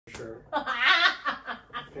sure.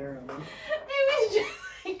 Apparently. It was just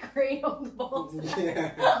like cradled balls.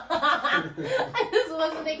 Yeah. I just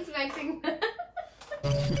wasn't expecting that.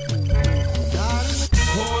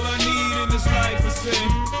 All I need in this life is sin.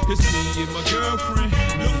 It's me and my girlfriend.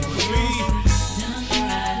 Look for me.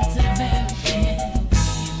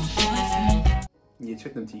 Yeah,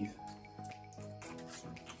 check them teeth.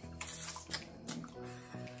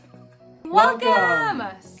 Welcome!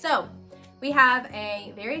 So, we have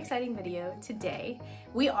a very exciting video today.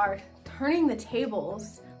 We are turning the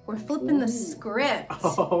tables. We're flipping the script.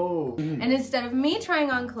 Oh. And instead of me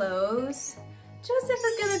trying on clothes, Joseph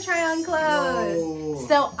is gonna try on clothes. Whoa.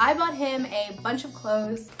 So I bought him a bunch of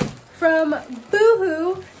clothes from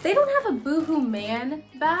Boohoo. They don't have a Boohoo Man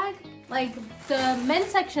bag. Like, the men's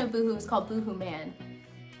section of Boohoo is called Boohoo Man.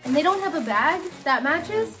 And they don't have a bag that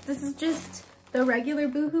matches. This is just the regular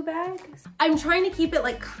Boohoo bag. I'm trying to keep it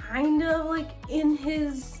like kind of like in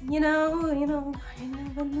his, you know, kind of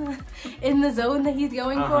in the zone that he's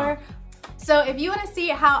going for. So if you want to see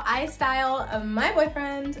how I style my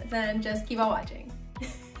boyfriend, then just keep on watching.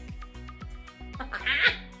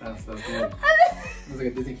 That's so good. It was like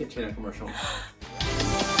a Disney Channel commercial.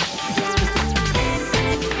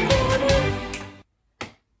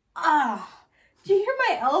 Did you hear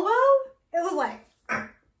my elbow? It was like...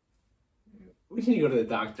 We need to go to the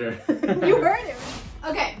doctor. You heard it.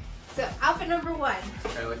 Okay, so outfit number one.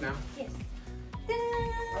 Can I look now? Yes.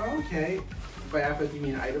 Okay. By outfit, you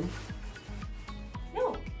mean item?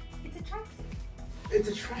 No, it's a tracksuit. It's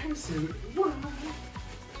a tracksuit. What?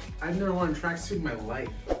 I've never worn a tracksuit in my life.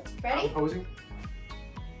 Ready? I'm posing.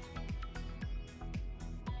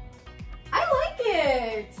 I like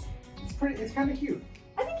it. It's pretty. It's kind of cute.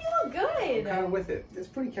 I think you look good. I'm kind of with it. It's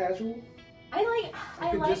pretty casual. I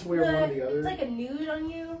could like just wear one or the other. It's like a nude on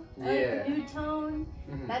you. I Yeah. like the nude tone.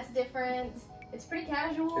 Mhm. That's different. It's pretty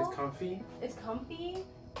casual. It's comfy. It's comfy.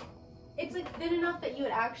 It's like thin enough that you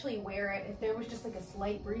would actually wear it if there was just like a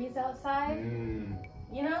slight breeze outside.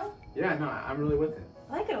 You know? Yeah, no, I'm really with it.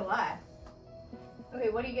 I like it a lot. Okay,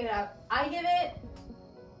 what do you give it out? I give it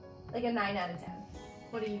like a 9 out of 10.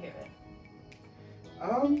 What do you give it?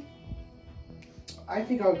 I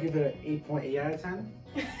think I'll give it an 8.8 out of 10.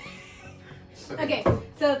 Okay,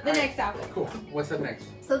 so the next outfit. Cool. What's up next?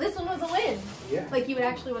 So this one was a win. Yeah. Like you would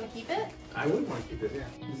actually want to keep it? I would want to keep it, yeah.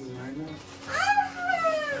 This is right now.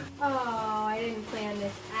 Oh, I didn't plan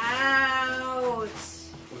this out.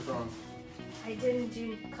 What's wrong? I didn't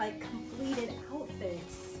do like completed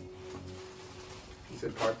outfits. You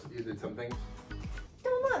said parts, you did something?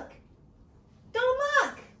 Don't look. Don't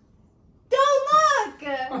look. Don't look.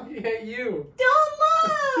 Oh, yeah, you. Don't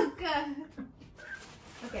look.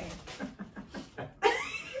 Okay.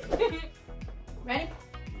 Ready?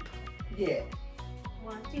 Yeah.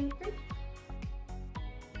 1, 2, 3.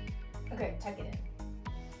 Okay, tuck it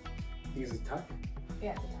in. Use a tuck?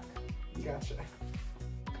 Yeah, it's a tuck. Gotcha.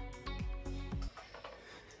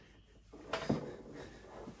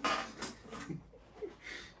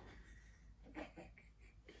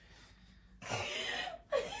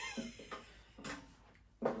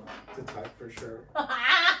 It's a tuck for sure.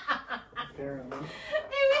 Apparently.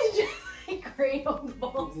 It was just like cradled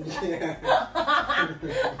balls. Yeah.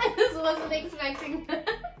 I just wasn't expecting that.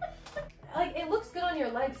 Like, it looks good on your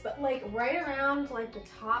legs, but like right around like the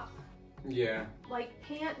top, Yeah. like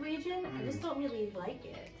pant region, I just don't really like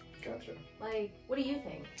it. Gotcha. Like, what do you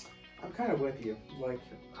think? I'm kind of with you. Like,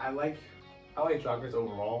 I like joggers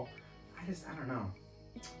overall. I don't know.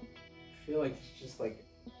 I feel like it's just like,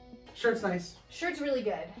 shirt's nice. Shirt's really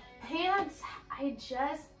good. Pants, I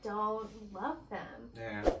just don't love them.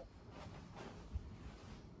 Yeah.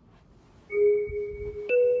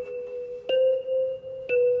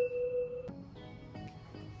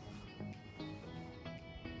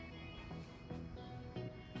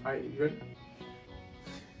 Alright, you ready?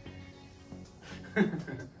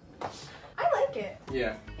 I like it.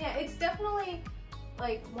 Yeah. Yeah, it's definitely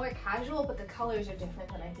like more casual, but the colors are different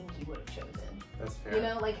than I think you would have chosen. That's fair. You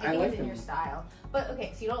know, like I think like it's in your style. But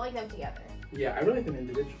okay, so you don't like them together. Yeah, I really like them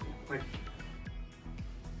individually. Like,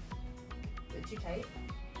 Is it too tight?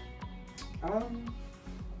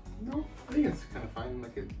 no, I think it's kind of fine.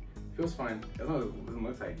 Like, it feels fine. As long as it doesn't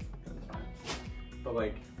look tight, it's fine. But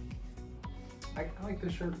like, I like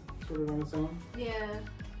this shirt sort of on its own. Yeah.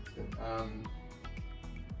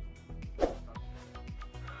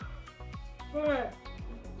 What?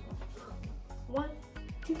 1,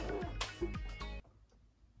 2, 3.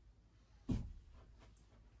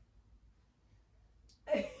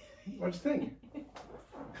 What you think?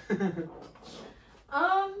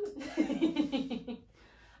 I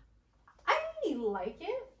like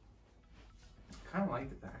it. kind of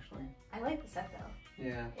liked it actually. I like the set though.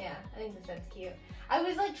 Yeah. Yeah, I think the set's cute. I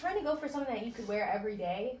was like trying to go for something that you could wear every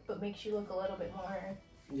day, but makes you look a little bit more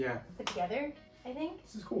put together, I think.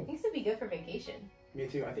 This is cool. I think this would be good for vacation. Me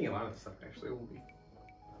too. I think a lot of the stuff actually will be.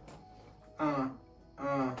 Oh.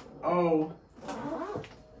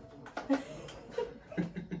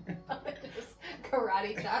 Just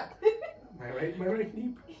karate chop. My right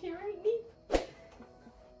knee. Your right knee.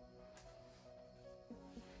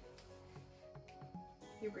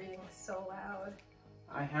 You're breathing so loud.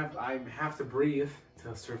 I have to breathe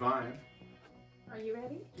to survive. Are you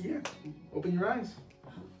ready? Yeah. Open your eyes.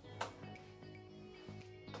 What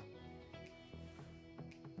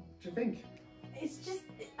you think? It's just,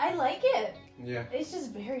 I like it. Yeah. It's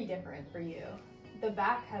just very different for you. The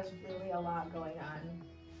back has really a lot going on.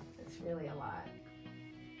 It's really a lot.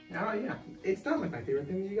 Yeah. It's not like my favorite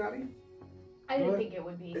thing that you got me. I didn't think it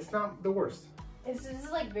would be. It's not the worst. This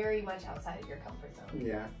is like very much outside of your comfort zone.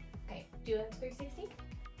 Yeah. Okay, do a 360.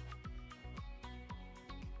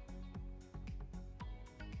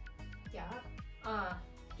 Yeah.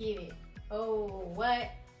 Give it. Oh,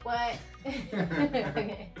 what?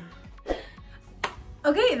 Okay.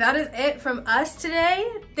 Okay, that is it from us today.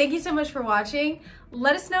 Thank you so much for watching.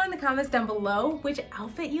 Let us know in the comments down below which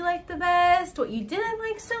outfit you liked the best, what you didn't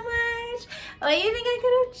like so much, what you think I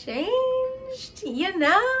could have changed, you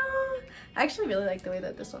know? I actually really like the way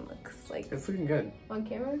that this one looks like. It's looking good. On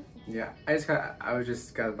camera? Yeah, I just got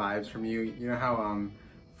vibes from you. You know how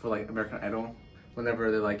for like American Idol, whenever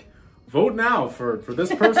they're like, vote now for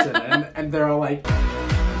this person, and they're all like,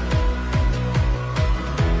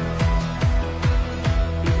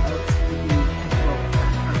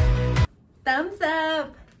 thumbs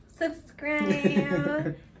up,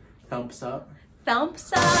 subscribe, thumbs up.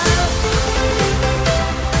 thumbs up.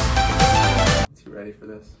 Is you ready for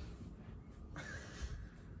this?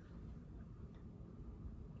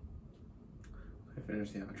 I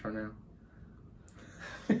finished the outro now.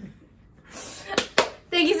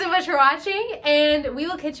 Thank you so much for watching, and we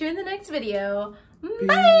will catch you in the next video. Peace.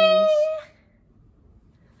 Bye!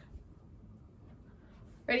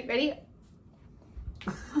 Ready?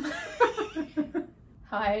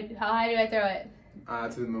 How high do I throw it?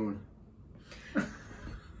 To the moon.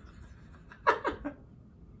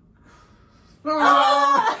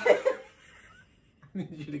 Ah! I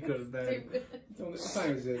need you to go to bed. What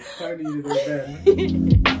time is it? It's time for you to go to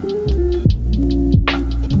bed.